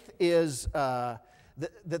faith is,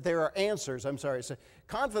 that there are answers,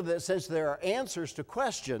 confident that since there are answers to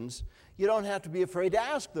questions, you don't have to be afraid to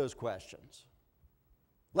ask those questions.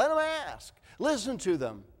 Let them ask. Listen to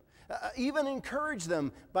them. Even encourage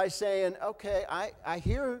them by saying, okay, I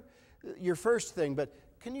hear your first thing, but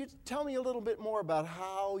can you tell me a little bit more about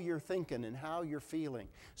how you're thinking and how you're feeling,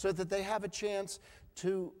 so that they have a chance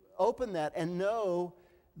to open that and know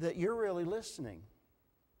that you're really listening.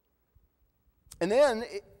 And then,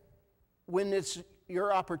 when it's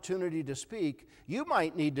your opportunity to speak, you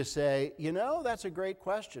might need to say, that's a great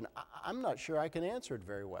question. I'm not sure I can answer it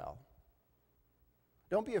very well.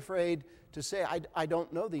 Don't be afraid to say, I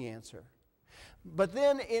don't know the answer. But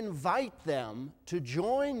then invite them to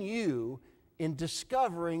join you in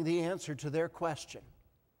discovering the answer to their question.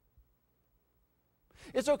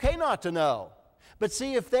 It's okay not to know, but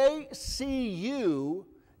see, if they see you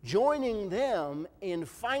joining them in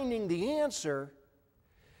finding the answer,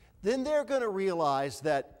 then they're going to realize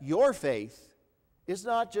that your faith is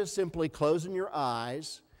not just simply closing your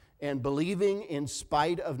eyes and believing in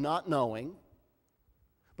spite of not knowing,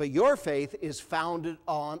 but your faith is founded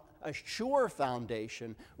on a sure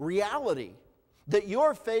foundation, reality, that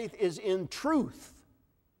your faith is in truth.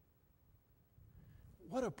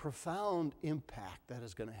 What a profound impact that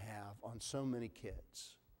is going to have on so many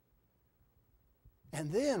kids.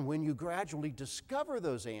 And then when you gradually discover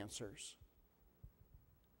those answers,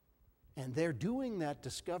 and they're doing that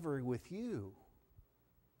discovery with you,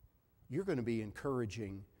 you're going to be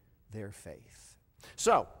encouraging their faith.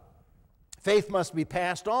 So, faith must be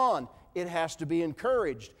passed on. It has to be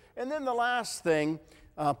encouraged. And then the last thing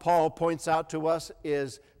Paul points out to us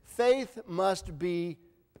is faith must be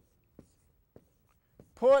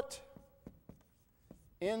put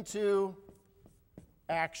into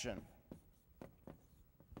action.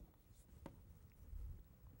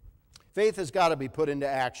 Faith has got to be put into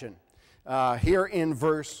action. Here in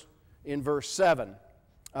verse 7,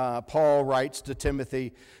 Paul writes to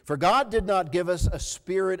Timothy, "For God did not give us a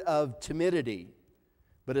spirit of timidity,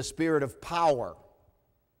 but a spirit of power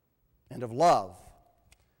and of love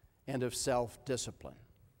and of self-discipline."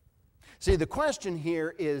 See, the question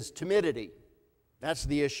here is timidity. That's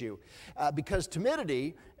the issue. Because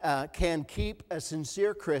timidity can keep a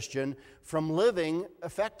sincere Christian from living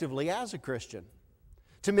effectively as a Christian.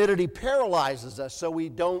 Timidity paralyzes us so we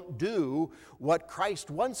don't do what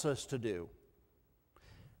Christ wants us to do.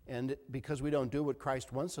 And because we don't do what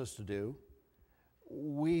Christ wants us to do,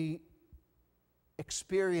 we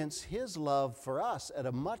experience His love for us at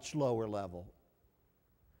a much lower level.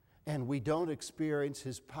 And we don't experience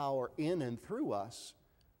His power in and through us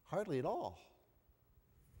hardly at all.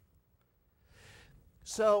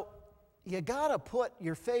 So you got to put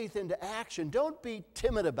your faith into action. Don't be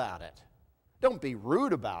timid about it. Don't be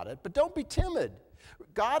rude about it, but don't be timid.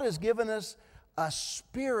 God has given us a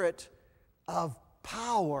spirit of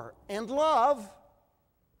power and love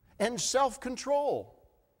and self-control.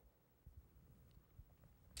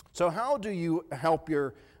 So how do you help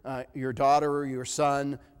your daughter or your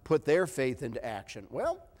son put their faith into action?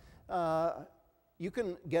 Well, you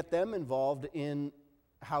can get them involved in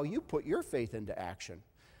how you put your faith into action.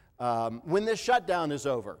 When this shutdown is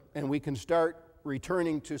over and we can start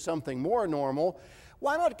returning to something more normal,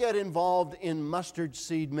 why not get involved in Mustard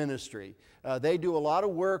Seed Ministry? They do a lot of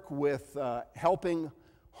work with helping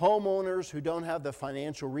homeowners who don't have the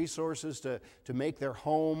financial resources to make their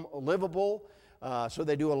home livable. So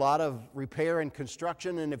they do a lot of repair and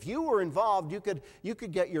construction. And if you were involved, you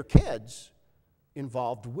could get your kids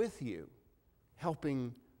involved with you,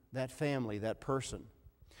 helping that family, that person.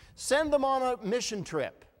 Send them on a mission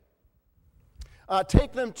trip.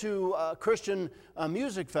 Take them to a Christian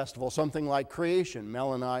music festival, something like Creation.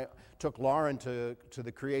 Mel and I took Lauren to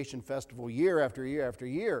the Creation Festival year after year after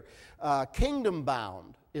year. Kingdom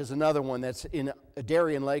Bound is another one that's in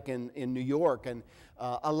Darien Lake in New York, and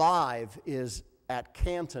Alive is at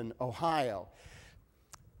Canton, Ohio.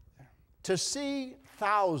 To see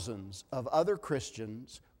thousands of other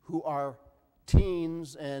Christians who are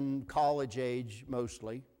teens and college age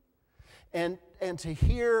mostly, and to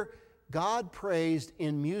hear God praised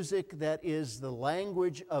in music that is the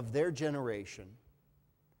language of their generation,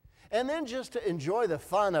 and then just to enjoy the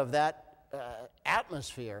fun of that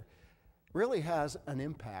atmosphere really has an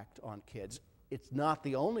impact on kids. It's not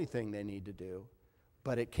the only thing they need to do,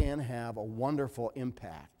 but it can have a wonderful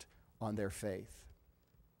impact on their faith.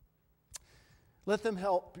 Let them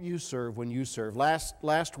help you serve when you serve.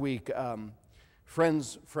 Last week,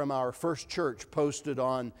 friends from our first church posted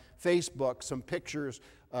on Facebook some pictures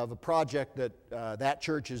of a project that that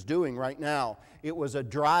church is doing right now. It was a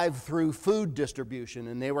drive-through food distribution,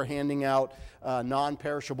 and they were handing out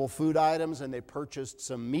non-perishable food items, and they purchased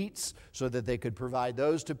some meats so that they could provide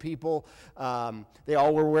those to people. They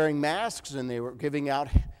all were wearing masks, and they were giving out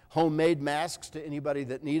homemade masks to anybody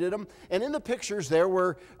that needed them. And in the pictures there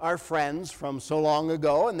were our friends from so long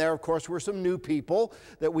ago, and there of course were some new people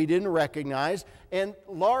that we didn't recognize. And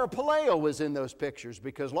Laura Paleo was in those pictures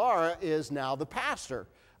because Laura is now the pastor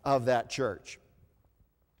of that church.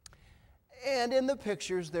 And in the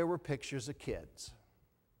pictures there were pictures of kids.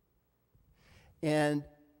 And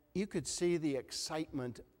you could see the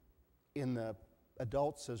excitement in the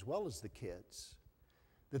adults as well as the kids,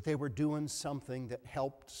 that they were doing something that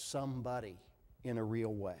helped somebody in a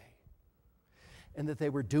real way, and that they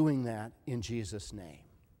were doing that in Jesus' name.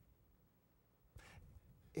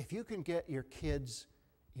 If you can get your kids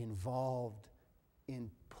involved in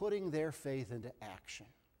putting their faith into action,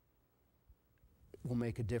 it will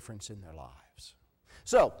make a difference in their lives.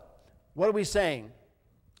 So, what are we saying?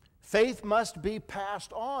 Faith must be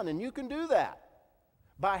passed on, and you can do that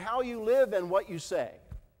by how you live and what you say.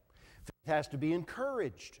 Faith has to be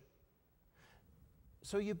encouraged.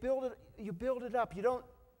 So you build it up. You don't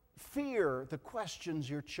fear the questions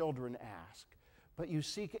your children ask, but you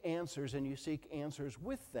seek answers, and you seek answers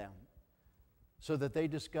with them so that they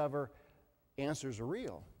discover answers are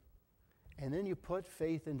real. And then you put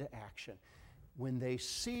faith into action. When they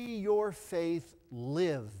see your faith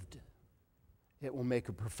lived, it will make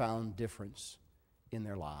a profound difference in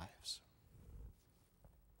their lives.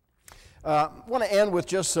 I want to end with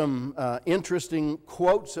just some interesting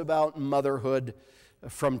quotes about motherhood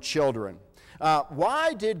from children.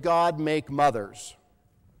 Why did God make mothers?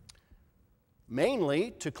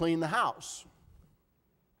 Mainly to clean the house,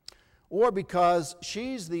 or because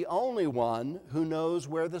she's the only one who knows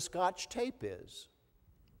where the Scotch tape is.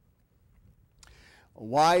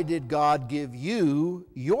 Why did God give you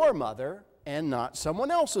your mother and not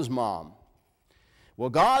someone else's mom? Well,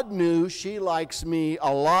 God knew she likes me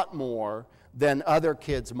a lot more than other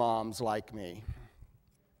kids' moms like me.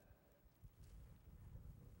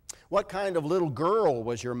 What kind of little girl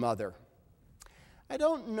was your mother? I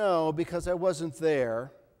don't know because I wasn't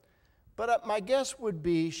there, but my guess would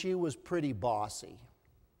be she was pretty bossy.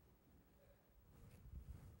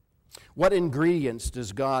 What ingredients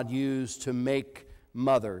does God use to make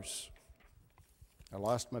mothers? I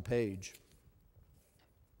lost my page.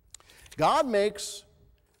 God makes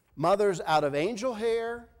mothers out of angel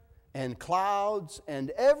hair and clouds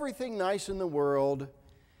and everything nice in the world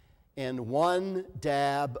and one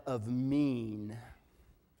dab of mean.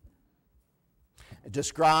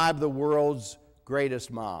 Describe the world's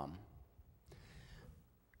greatest mom.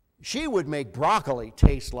 She would make broccoli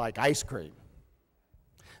taste like ice cream.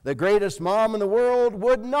 The greatest mom in the world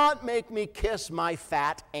would not make me kiss my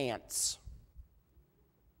fat aunts.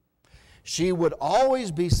 She would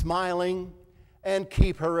always be smiling and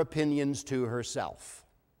keep her opinions to herself.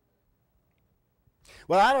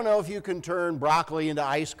 Well, I don't know if you can turn broccoli into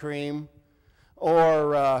ice cream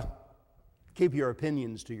or keep your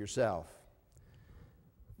opinions to yourself.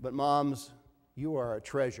 But moms, you are a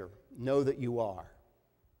treasure. Know that you are.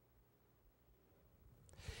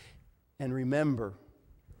 And remember,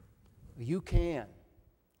 you can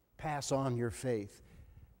pass on your faith.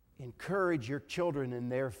 Encourage your children in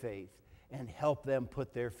their faith and help them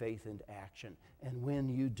put their faith into action. And when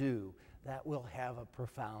you do, that will have a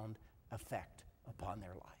profound effect upon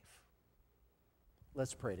their life.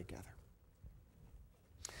 Let's pray together.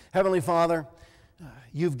 Heavenly Father,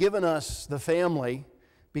 you've given us the family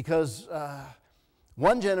because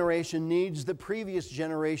one generation needs the previous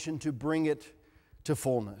generation to bring it to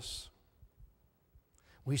fullness.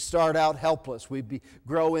 We start out helpless. We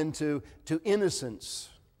grow into innocence.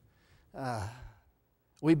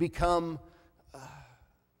 We become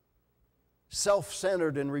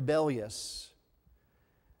self-centered and rebellious.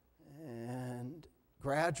 And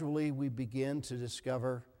gradually we begin to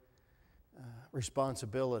discover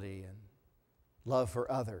responsibility and love for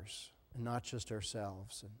others, and not just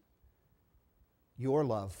ourselves, and your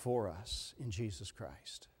love for us in Jesus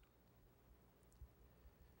Christ.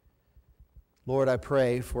 Lord, I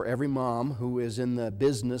pray for every mom who is in the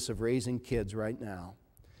business of raising kids right now,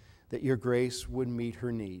 that your grace would meet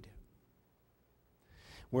her need.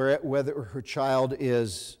 Whether her child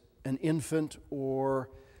is an infant or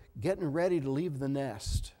getting ready to leave the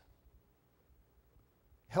nest,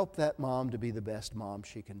 help that mom to be the best mom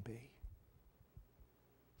she can be.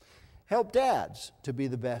 Help dads to be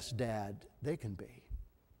the best dad they can be.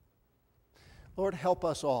 Lord, help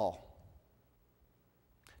us all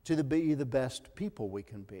to be the best people we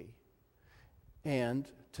can be, and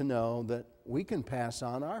to know that we can pass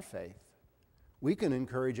on our faith. We can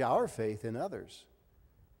encourage our faith in others,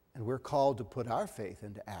 and we're called to put our faith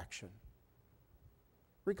into action,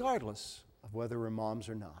 regardless of whether we're moms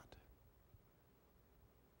or not.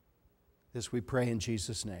 This we pray in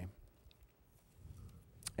Jesus' name.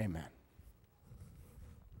 Amen.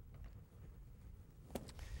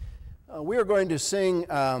 We are going to sing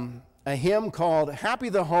a hymn called Happy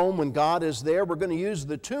the Home When God Is There. We're going to use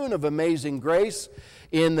the tune of Amazing Grace.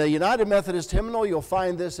 In the United Methodist Hymnal, you'll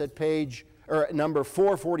find this at number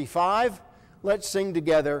 445. Let's sing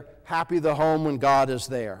together, Happy the Home When God Is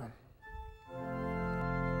There.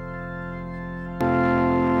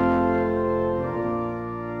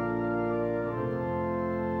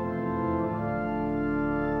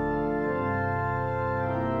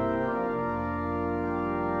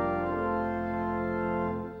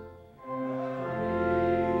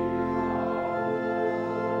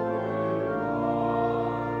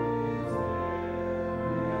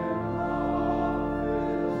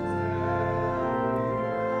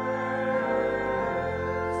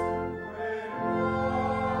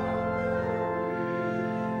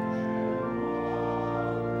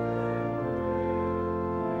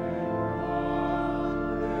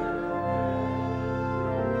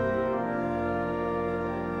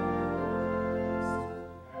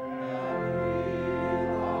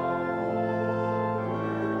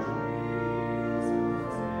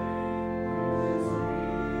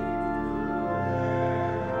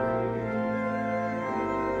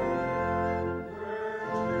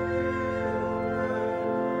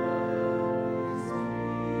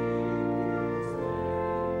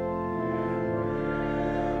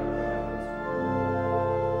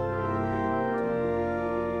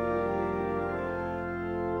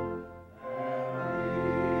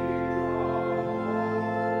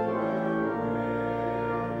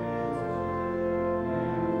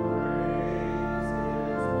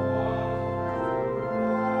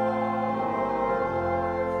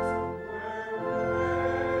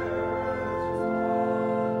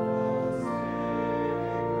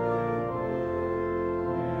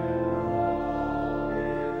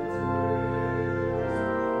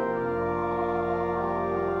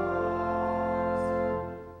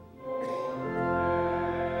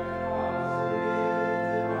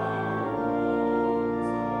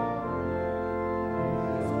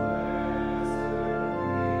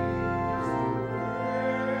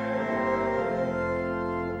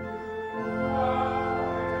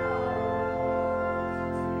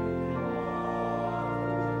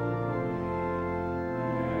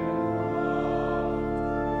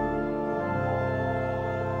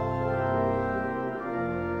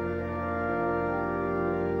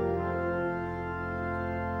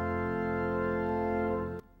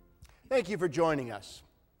 Thank you for joining us.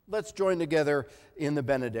 Let's join together in the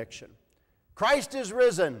benediction. Christ is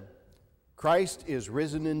risen. Christ is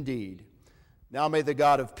risen indeed. Now may the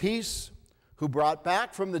God of peace, who brought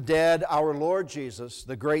back from the dead our Lord Jesus,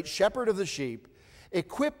 the great shepherd of the sheep,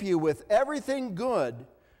 equip you with everything good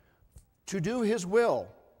to do his will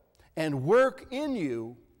and work in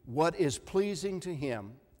you what is pleasing to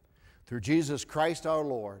him. Through Jesus Christ our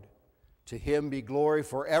Lord, to him be glory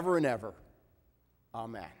forever and ever.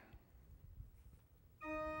 Amen.